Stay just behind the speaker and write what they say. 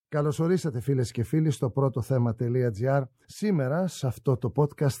Καλώς ορίσατε φίλες και φίλοι στο protothema.gr. Σήμερα σε αυτό το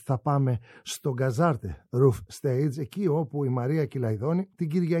podcast θα πάμε στο Gazarte Roof Stage, εκεί όπου η Μαρία Κηλαηδόνη την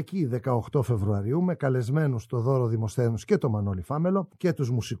Κυριακή 18 Φεβρουαρίου με καλεσμένους το Δώρο Δημοσθένους και το Μανώλη Φάμελο και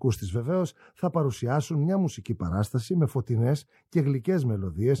τους μουσικούς της βεβαίως θα παρουσιάσουν μια μουσική παράσταση με φωτεινές και γλυκές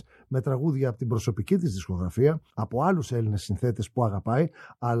μελωδίες, με τραγούδια από την προσωπική της δισκογραφία, από άλλους Έλληνες συνθέτες που αγαπάει,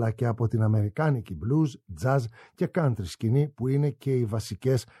 αλλά και από την αμερικάνικη blues, jazz και country σκηνή που είναι και οι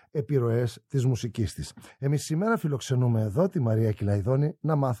βασικές επιρροές της μουσικής της. Εμείς σήμερα φιλοξενούμε εδώ τη Μαρία Κηλαηδόνη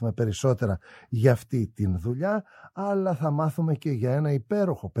να μάθουμε περισσότερα για αυτή την δουλειά, αλλά θα μάθουμε και για ένα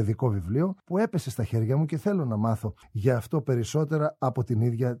υπέροχο παιδικό βιβλίο που έπεσε στα χέρια μου και θέλω να μάθω για αυτό περισσότερα από την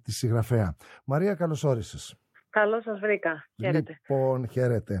ίδια τη συγγραφέα. Μαρία, καλώς όρισες. Καλώς σας βρήκα. Χαίρετε. Λοιπόν,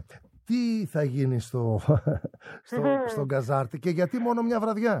 χαίρετε. Τι θα γίνει στον Gazarte και γιατί μόνο μια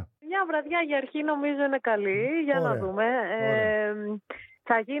βραδιά? Μια βραδιά για αρχή νομίζω είναι καλή, για να δούμε.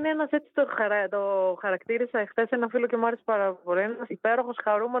 Θα γίνει ένας, έτσι το χαρακτήρισα εχθές ένα φίλο και μου άρεσε πάρα πολύ, ένας υπέροχος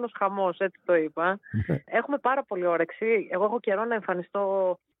χαρούμενος χαμός, έτσι το είπα. Έχουμε πάρα πολύ όρεξη. Εγώ έχω καιρό να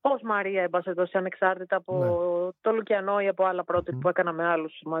εμφανιστώ ως Μαρία, εμπασχετώσει, ανεξάρτητα από το Λουκιανό ή από άλλα project που έκανα με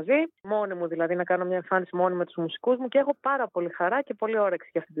άλλους μαζί. Μόνη μου δηλαδή, να κάνω μια εμφάνιση μόνη με τους μουσικούς μου και έχω πάρα πολύ χαρά και πολύ όρεξη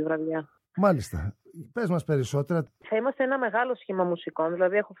για αυτή τη βραδιά. Μάλιστα. Πες μας περισσότερα. Θα είμαστε ένα μεγάλο σχήμα μουσικών.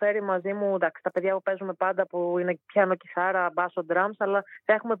 Δηλαδή, έχω φέρει μαζί μου τα παιδιά που παίζουμε πάντα, που είναι πιάνο, κιθάρα, μπάσο, drums, αλλά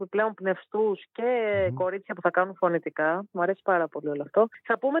θα έχουμε επιπλέον πνευστούς και κορίτσια που θα κάνουν φωνητικά. Μου αρέσει πάρα πολύ όλο αυτό.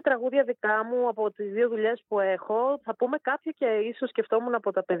 Θα πούμε τραγούδια δικά μου από τις δύο δουλειές που έχω. Θα πούμε κάποια και ίσως σκεφτόμουν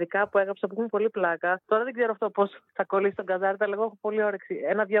από τα παιδικά που έγραψα που έχουν πολύ πλάκα. Τώρα δεν ξέρω αυτό πώς θα κολλήσει στον Gazarte, αλλά εγώ έχω πολύ όρεξη.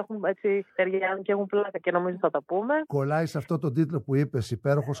 Ένα-δυο έχουν έτσι ταιριάζουν και έχουν πλάκα και νομίζω θα τα πούμε. Κολλάει σε αυτό το τίτλο που είπες,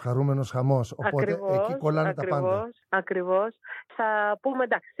 υπέροχος χαρούμενος χαμός. Οπότε εκεί κολλάνε τα πάντα. Ακριβώς. Θα πούμε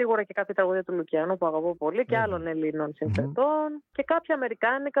εντάξει, σίγουρα και κάποια τραγούδια του Λουκιανού που αγαπώ πολύ και άλλων Ελλήνων συνθετών και κάποια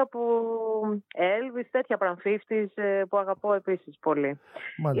αμερικάνικα που Elvis, τέτοια πραμφίφτης που αγαπώ επίσης πολύ.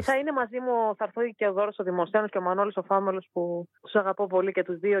 Μάλιστα. Θα είναι μαζί μου, θα έρθει και ο Δώρος ο Δημοσθένος και ο Μανώλης ο Φάμελος που τους αγαπώ πολύ και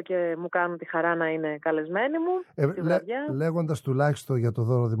τους δύο και μου κάνουν τη χαρά να είναι καλεσμένοι μου. Λέγοντας τουλάχιστον για το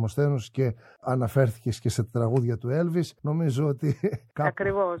Δώρο Δημοσθένους και αναφέρθηκες και σε τραγούδια του Elvis, νομίζω ότι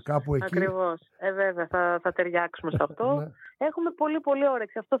κάπου εκεί. Ακριβώς. Βέβαια, θα ταιριάξουμε σε αυτό. Έχουμε πολύ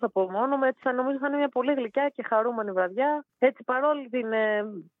όρεξη, αυτό θα πω μόνο. Έτσι, νομίζω θα είναι μια πολύ γλυκιά και χαρούμενη βραδιά. Έτσι, παρόλη την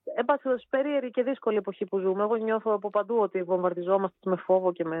περίεργη και δύσκολη εποχή που ζούμε, εγώ νιώθω από παντού ότι βομβαρδιζόμαστε με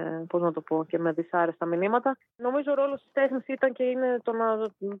φόβο και με δυσάρεστα μηνύματα. Νομίζω ο ρόλος της τέχνης ήταν και είναι το να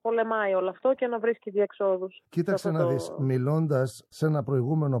πολεμάει όλο αυτό και να βρίσκει διεξόδους. Κοίταξε να δεις, μιλώντας σε ένα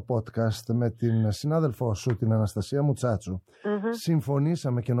προηγούμενο podcast με την συνάδελφό σου, την Αναστασία Μουτσάτσου,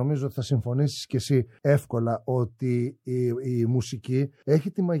 συμφωνήσαμε και νομίζω ότι θα συμφωνήσεις και εσύ εύκολα ότι η μουσική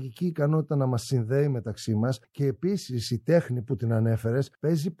έχει τη μαγική ικανότητα να μας συνδέει μεταξύ μας και επίσης η τέχνη που την ανέφερες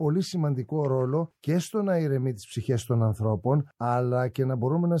παίζει πολύ σημαντικό ρόλο και στο να ηρεμεί τις ψυχές των ανθρώπων, αλλά και να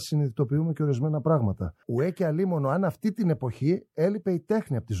μπορούμε να συνειδητοποιούμε και ορισμένα πράγματα. Ουέ και αλίμονο, αν αυτή την εποχή έλειπε η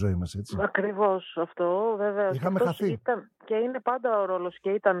τέχνη από τη ζωή μας, έτσι. Ακριβώς αυτό, βέβαια. Είχαμε χαθεί. Και είναι πάντα ο ρόλος και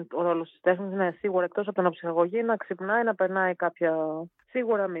ήταν ο ρόλος της τέχνης, ναι, σίγουρα, εκτός από την ψυχαγωγή, να ξυπνάει, να περνάει κάποια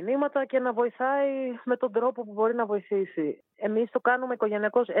σίγουρα μηνύματα και να βοηθάει με τον τρόπο που μπορεί να βοηθήσει. Εμείς το κάνουμε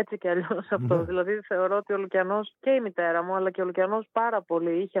οικογενειακώς έτσι και αλλιώς αυτό. Δηλαδή θεωρώ ότι ο Λουκιανός και η μητέρα μου, αλλά και ο Λουκιανός πάρα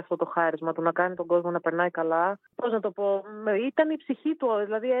πολύ είχε αυτό το χάρισμα του να κάνει τον κόσμο να περνάει καλά. Πώς να το πω, ήταν η ψυχή του,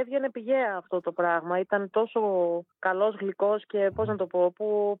 δηλαδή έβγαινε πηγαία αυτό το πράγμα. Ήταν τόσο καλός, γλυκός και πώς να το πω,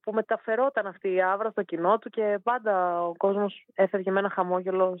 που μεταφερόταν αυτή η άβρα στο κοινό του και πάντα ο κόσμος έφευγε με ένα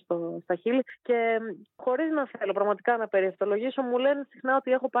χαμόγελο στα χείλη. Και χωρίς να θέλω πραγματικά να περιευτολογήσω, μου λένε συχνά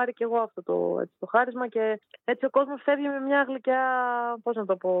ότι έχω πάρει κι εγώ αυτό το χάρισμα και έτσι ο κόσμος φεύγει με μια γλυκιά, πώς να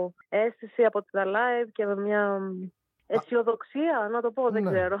το πω, αίσθηση από τα live και με μια αισιοδοξία, να το πω, δεν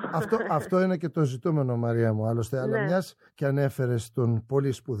ξέρω. Αυτό είναι και το ζητούμενο, Μαρία μου, άλλωστε. Αλλά μιας και ανέφερες τον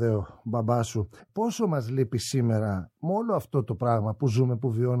πολύ σπουδαίο μπαμπά σου, πόσο μας λείπει σήμερα με όλο αυτό το πράγμα που ζούμε,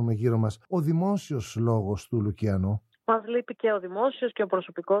 που βιώνουμε γύρω μας, ο δημόσιος λόγος του Λουκιανού? Μας λείπει και ο δημόσιος και ο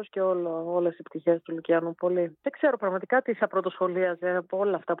προσωπικός και όλες οι πτυχές του Λουκιανού πολύ. Δεν ξέρω πραγματικά τι θα πρωτοσχολίαζε από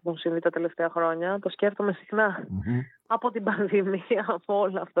όλα αυτά που έχουν συμβεί τα τελευταία χρόνια. Το σκέφτομαι συχνά. Από την πανδημία, από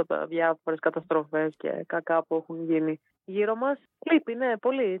όλα αυτά τα διάφορες καταστροφές και κακά που έχουν γίνει γύρω μας. Λείπει, ναι,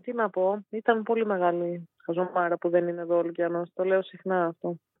 πολύ. Τι να πω. Ήταν πολύ μεγάλη χαζομάρα που δεν είναι εδώ ο Λουκιανός. Το λέω συχνά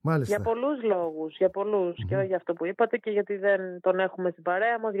αυτό. Μάλιστα. Για πολλούς λόγους, και για αυτό που είπατε και γιατί δεν τον έχουμε στην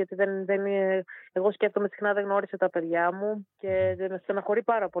παρέα μας, γιατί δεν είναι... Εγώ σκέφτομαι συχνά δεν γνώρισε τα παιδιά μου και με στεναχωρεί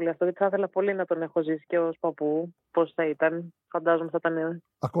πάρα πολύ αυτό, γιατί θα ήθελα πολύ να τον έχω ζήσει και ως παππού, πώς θα ήταν, φαντάζομαι θα ήταν...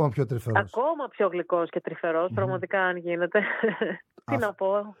 Ακόμα πιο τρυφερός. Ακόμα πιο γλυκός και τρυφερός, πραγματικά αν γίνεται. Τι να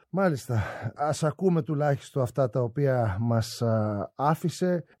πω. Μάλιστα. Ας ακούμε τουλάχιστον αυτά τα οποία μας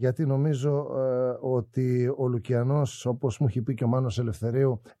άφησε, γιατί νομίζω ότι ο Λουκιανός, όπως μου έχει πει και ο Μάνος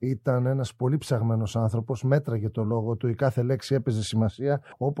Ελευθερίου, ήταν ένας πολύ ψαγμένος άνθρωπος, μέτραγε το λόγο του, η κάθε λέξη έπαιζε σημασία,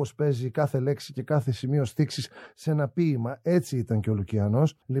 όπως παίζει η κάθε λέξη και κάθε σημείο στίξης σε ένα ποίημα. Έτσι ήταν και ο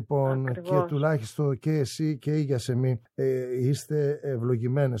Λουκιανός. Λοιπόν, Ακριβώς. και τουλάχιστον και εσύ και η Γιασεμή είστε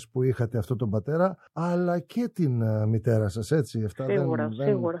ευλογημένες που είχατε αυτόν τον πατέρα, αλλά και την μητέρα σας, έτσι. Αυτά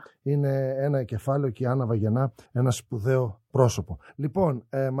Σίγουρα. είναι ένα κεφάλαιο και η Άννα Βαγενά, ένα σπουδαίο πρόσωπο. Λοιπόν,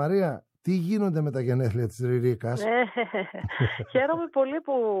 Μαρία, τι γίνονται με τα γενέθλια της Ριρίκας? Χαίρομαι πολύ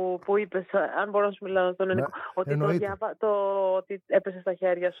που είπες, αν μπορώ να σου μιλάω στον Νίκο, ότι ότι έπεσε στα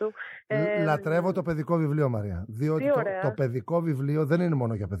χέρια σου. Λατρεύω το παιδικό βιβλίο, Μαρία. Διότι το παιδικό βιβλίο δεν είναι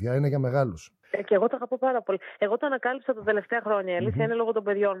μόνο για παιδιά, είναι για μεγάλους. Και εγώ το αγαπώ πάρα πολύ. Εγώ το ανακάλυψα τα τελευταία χρόνια. Η αλήθεια είναι λόγω των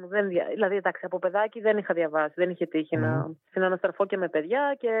παιδιών μου. Δηλαδή, εντάξει, από παιδάκι δεν είχα διαβάσει, δεν είχε τύχει να συναναστραφώ και με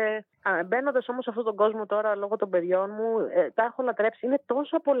παιδιά. Και μπαίνοντας όμως σε αυτόν τον κόσμο τώρα λόγω των παιδιών μου, τα έχω λατρέψει. Είναι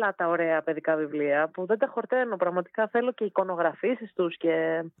τόσο πολλά τα ωραία παιδικά βιβλία που δεν τα χορταίνω. Πραγματικά θέλω και εικονογραφήσεις τους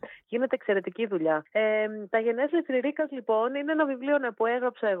και γίνεται εξαιρετική δουλειά. Τα γενέθλια της Ριρίκας, λοιπόν, είναι ένα βιβλίο που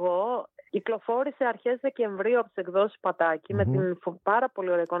έγραψα εγώ. Κυκλοφόρησε αρχές Δεκεμβρίου από τις εκδόσεις Πατάκη με την πάρα πολύ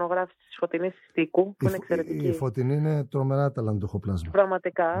ωραία εικονογράφηση της Φωτεινής Στίκου, που είναι εξαιρετική. Η Φωτεινή είναι τρομερά ταλαντούχο πλάσμα.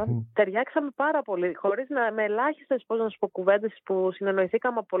 Πραγματικά. Ταιριάξαμε πάρα πολύ. Χωρίς με ελάχιστες κουβέντες που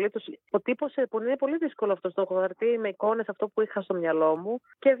συνεννοηθήκαμε απολύτως. Αποτύπωσε, που είναι πολύ δύσκολο αυτό στο χαρτί, με εικόνες, αυτό που είχα στο μυαλό μου.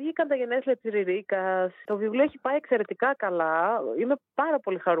 Και βγήκαν τα γενέθλια της Ριρίκας. Το βιβλίο έχει πάει εξαιρετικά καλά. Είμαι πάρα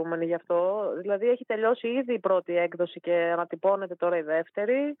πολύ χαρούμενη γι' αυτό. Δηλαδή, έχει τελειώσει ήδη η πρώτη έκδοση και ανατυπώνεται τώρα η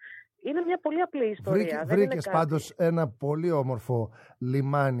δεύτερη. Είναι μια πολύ απλή ιστορία. Βρήκες πάντως ένα πολύ όμορφο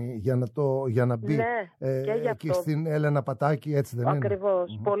λιμάνι για να μπει εκεί στην Έλενα Πατάκη, έτσι δεν είναι?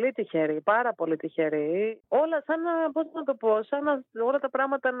 Ακριβώς. Πολύ τυχερή, πάρα πολύ τυχερή. Όλα σαν όλα τα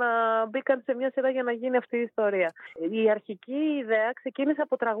πράγματα να μπήκαν σε μια σειρά για να γίνει αυτή η ιστορία. Η αρχική ιδέα ξεκίνησε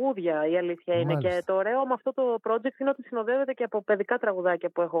από τραγούδια, η αλήθεια είναι. Μάλιστα. Και το ωραίο με αυτό το project είναι ότι συνοδεύεται και από παιδικά τραγουδάκια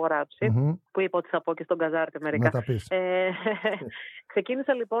που έχω γράψει, που είπα ότι θα πω και στον Gazarte μερικά. Να τα πεις.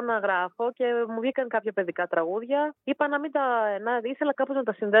 Ξεκίνησα λοιπόν να γράφω και μου βγήκαν κάποια παιδικά τραγούδια. Είπα ήθελα κάπως να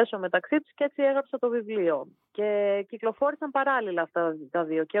τα συνδέσω μεταξύ τους και έτσι έγραψα το βιβλίο. Και κυκλοφόρησαν παράλληλα αυτά τα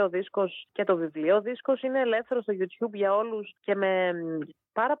δύο, και ο δίσκος και το βιβλίο. Ο δίσκος είναι ελεύθερος στο YouTube για όλους και με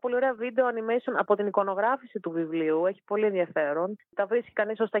πάρα πολύ ωραία βίντεο animation από την εικονογράφηση του βιβλίου. Έχει πολύ ενδιαφέρον. Τα βρίσκει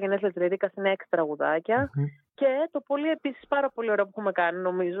κανείς ως τα γενέθλια της Ριρίκας, είναι 6 τραγουδάκια. Και το πολύ επίσης πάρα πολύ ωραίο που έχουμε κάνει,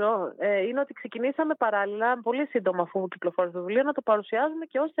 νομίζω, είναι ότι ξεκινήσαμε παράλληλα, πολύ σύντομα αφού κυκλοφόρησε το βιβλίο, να το παρουσιάζουμε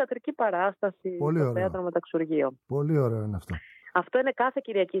και ως θεατρική παράσταση στο θέατρο Μεταξουργείο. Πολύ ωραίο είναι αυτό. Αυτό είναι κάθε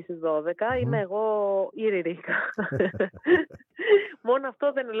Κυριακή στις 12. Είμαι εγώ η Ριρίκα. Μόνο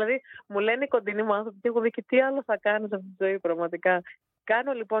αυτό δεν είναι. Δηλαδή, μου λένε οι κοντινοί μου άνθρωποι, έχω δει και τι άλλο θα κάνω σε αυτή τη ζωή, πραγματικά.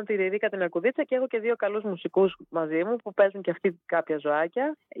 Κάνω λοιπόν τη Ριρίκα την Αρκουδίτσα και έχω και 2 καλούς μουσικούς μαζί μου που παίζουν και αυτοί κάποια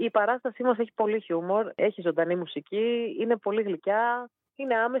ζωάκια. Η παράστασή μας έχει πολύ χιούμορ, έχει ζωντανή μουσική, είναι πολύ γλυκιά.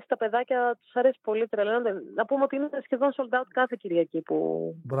 Είναι άμεση, τα παιδάκια τους αρέσει πολύ, τρελαίνονται. Να πούμε ότι είναι σχεδόν sold out κάθε Κυριακή που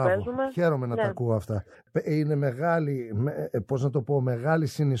παίζουμε. Χαίρομαι να τα ακούω αυτά. Είναι μεγάλη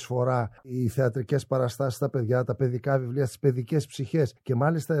συνεισφορά οι θεατρικές παραστάσεις στα παιδιά, τα παιδικά βιβλία, στις παιδικές ψυχές. Και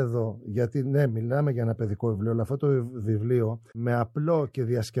μάλιστα εδώ, γιατί μιλάμε για ένα παιδικό βιβλίο, αλλά αυτό το βιβλίο με απλό και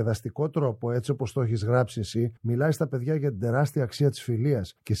διασκεδαστικό τρόπο, έτσι όπως το έχεις γράψει εσύ, μιλάει στα παιδιά για την τεράστια αξία της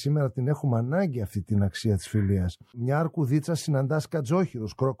φιλίας. Και σήμερα την έχουμε ανάγκη αυτή την αξία της φιλίας. Μια αρκουδίτσα συναντάς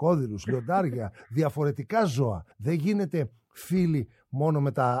κατζόχυρους, κροκόδιλους, λιοντάρια, διαφορετικά ζώα. Δεν γίνεται φίλοι μόνο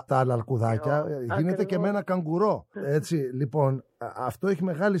με τα άλλα αρκουδάκια, γίνεται και με ένα καγκουρό. Έτσι, λοιπόν, αυτό έχει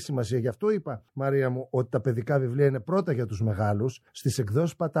μεγάλη σημασία. Γι' αυτό είπα, Μαρία μου, ότι τα παιδικά βιβλία είναι πρώτα για τους μεγάλους. Στις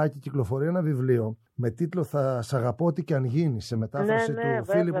εκδόσεις Πατάκη κυκλοφορεί ένα βιβλίο με τίτλο «Θα σ' αγαπώ ό,τι και αν γίνει», σε μετάφραση του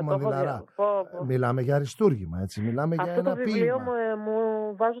Φίλιππου Μανδυλαρά. Μιλάμε για αριστούργημα, έτσι. Μιλάμε για ένα ποίημα. Αυτό το βιβλίο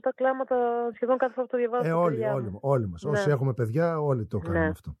μου βάζω τα κλάματα σχεδόν κάθε φορά που το διαβάζω. Όλοι μας. Όσοι έχουμε παιδιά, όλοι το κάνουμε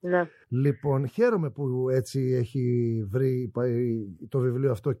αυτό. Λοιπόν, χαίρομαι που έτσι έχει βρει το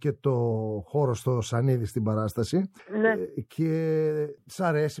βιβλίο αυτό και το χώρο στο Σανίδι στην παράσταση. Και σ'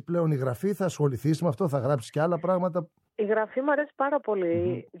 αρέσει πλέον η γραφή, θα ασχοληθείς με αυτό, θα γράψεις και άλλα πράγματα? Η γραφή μου αρέσει πάρα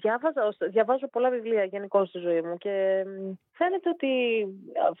πολύ. Διαβάζω πολλά βιβλία γενικώς στη ζωή μου και φαίνεται ότι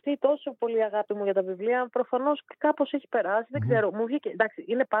αυτή η τόσο πολύ αγάπη μου για τα βιβλία προφανώς κάπως έχει περάσει. Δεν ξέρω. Μου βγήκε. Εντάξει,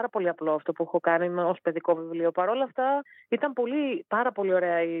 είναι πάρα πολύ απλό αυτό που έχω κάνει ως παιδικό βιβλίο. Παρ' όλα αυτά ήταν πάρα πολύ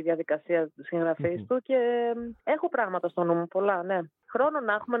ωραία η διαδικασία της συγγραφής του και έχω πράγματα στο νου μου. Πολλά, ναι. Χρόνο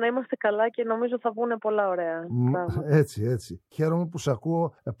να έχουμε, να είμαστε καλά και νομίζω θα βγουν πολλά ωραία. Έτσι. Χαίρομαι που σ'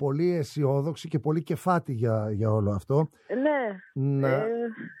 ακούω πολύ αισιόδοξη και πολύ κεφάτη για όλο αυτό. Ναι.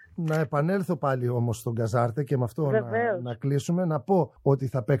 Να επανέλθω πάλι όμως στον Gazarte και με αυτό να κλείσουμε. Να πω ότι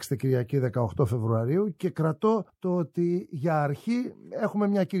θα παίξετε Κυριακή 18 Φεβρουαρίου και κρατώ το ότι για αρχή έχουμε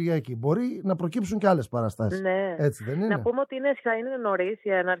μια Κυριακή. Μπορεί να προκύψουν και άλλες παραστάσεις. Ναι. Έτσι δεν είναι? Να πούμε ότι θα είναι νωρίς η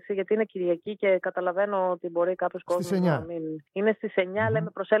έναρξη, γιατί είναι Κυριακή και καταλαβαίνω ότι μπορεί κάποιος κόσμος να μην. Είναι στις 9, λέμε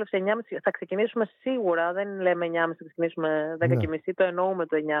προσέλευση 9.30. Θα ξεκινήσουμε σίγουρα, δεν λέμε 9.30, θα ξεκινήσουμε 10.30, το εννοούμε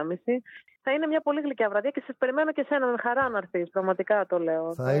το 9.30. Θα είναι μια πολύ γλυκιά βραδιά και σας περιμένω και εσένα με χαρά να έρθεις. Πραγματικά το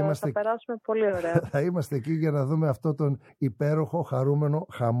λέω. Θα περάσουμε πολύ ωραία. Θα είμαστε εκεί για να δούμε αυτό τον υπέροχο, χαρούμενο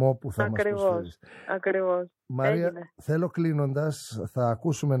χαμό που θα μας προσφέρεις. Ακριβώς. Μαρία, θέλω κλείνοντας, θα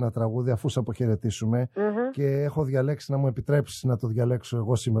ακούσουμε ένα τραγούδι αφού σε αποχαιρετήσουμε και έχω διαλέξει, να μου επιτρέψεις να το διαλέξω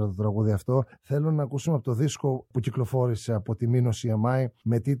εγώ σήμερα το τραγούδι αυτό. Θέλω να ακούσουμε από το δίσκο που κυκλοφόρησε από τη Μήνος EMI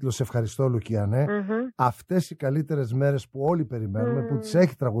με τίτλο «Σε ευχαριστώ Λουκιανέ». Αυτές οι καλύτερες μέρες που όλοι περιμένουμε, που τις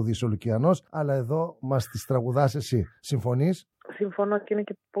έχει τραγουδήσει ο Λουκιανός, αλλά εδώ μας τις τραγουδάς εσύ. Συμφωνείς? Συμφωνώ και είναι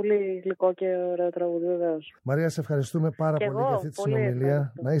και πολύ γλυκό και ωραίο τραγούδι, βεβαίως. Μαρία, σε ευχαριστούμε πάρα πολύ για αυτή τη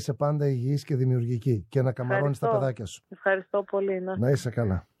συνομιλία. Να είσαι πάντα υγιής και δημιουργική και να καμαρώνεις τα παιδάκια σου. Ευχαριστώ πολύ. Να είσαι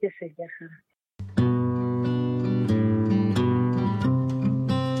καλά. Και εσύ, γεια χαρά.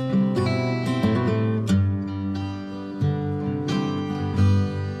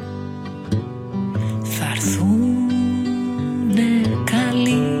 Θα έρθουνε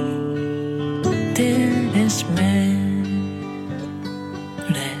καλύτερες μέρες,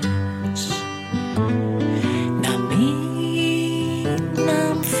 να μην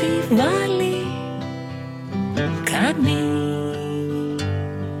αμφιβάλλει κανείς,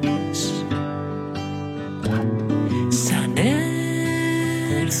 σαν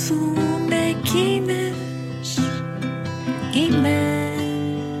έρθουν εκείνες οι μέρες,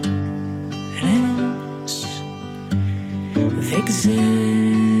 δεν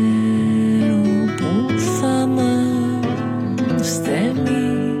ξέρω που θα είμαστε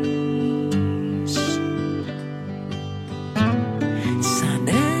εμείς, σαν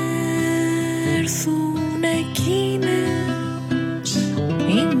έρθουν εκείνες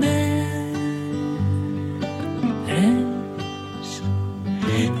οι μέρες,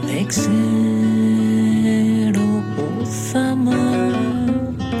 δεν ξέρω που θα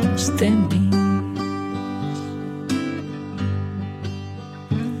είμαστε εμείς.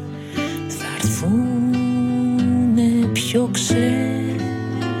 Πιο ξένια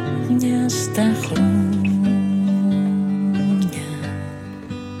στα χρόνια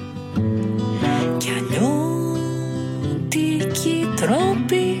κι αλλιώτικοι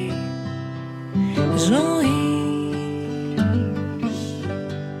τρόποι ζωής,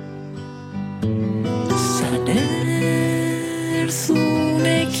 σαν έρθουν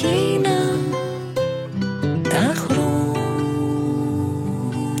εκείνα τα χρόνια,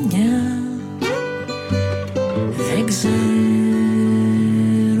 δεν ξέρω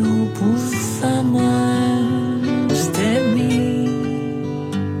που θα είμαστε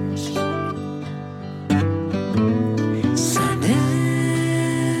εμείς, σαν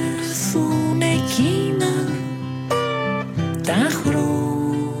έρθουν εκείνα τα χρόνια,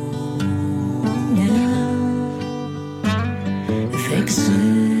 δεν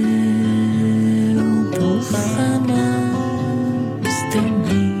ξέρω που θα είμαστε εμείς.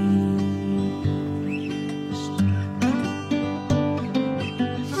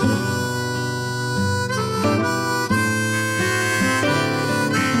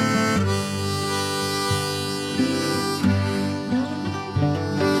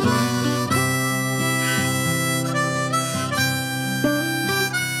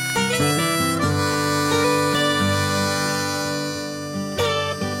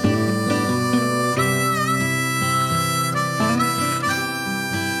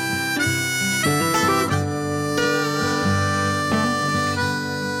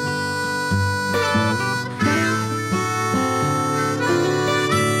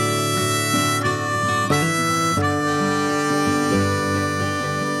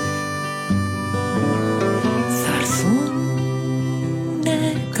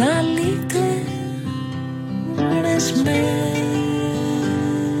 Μέρες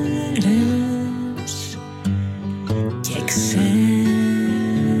και ξέρω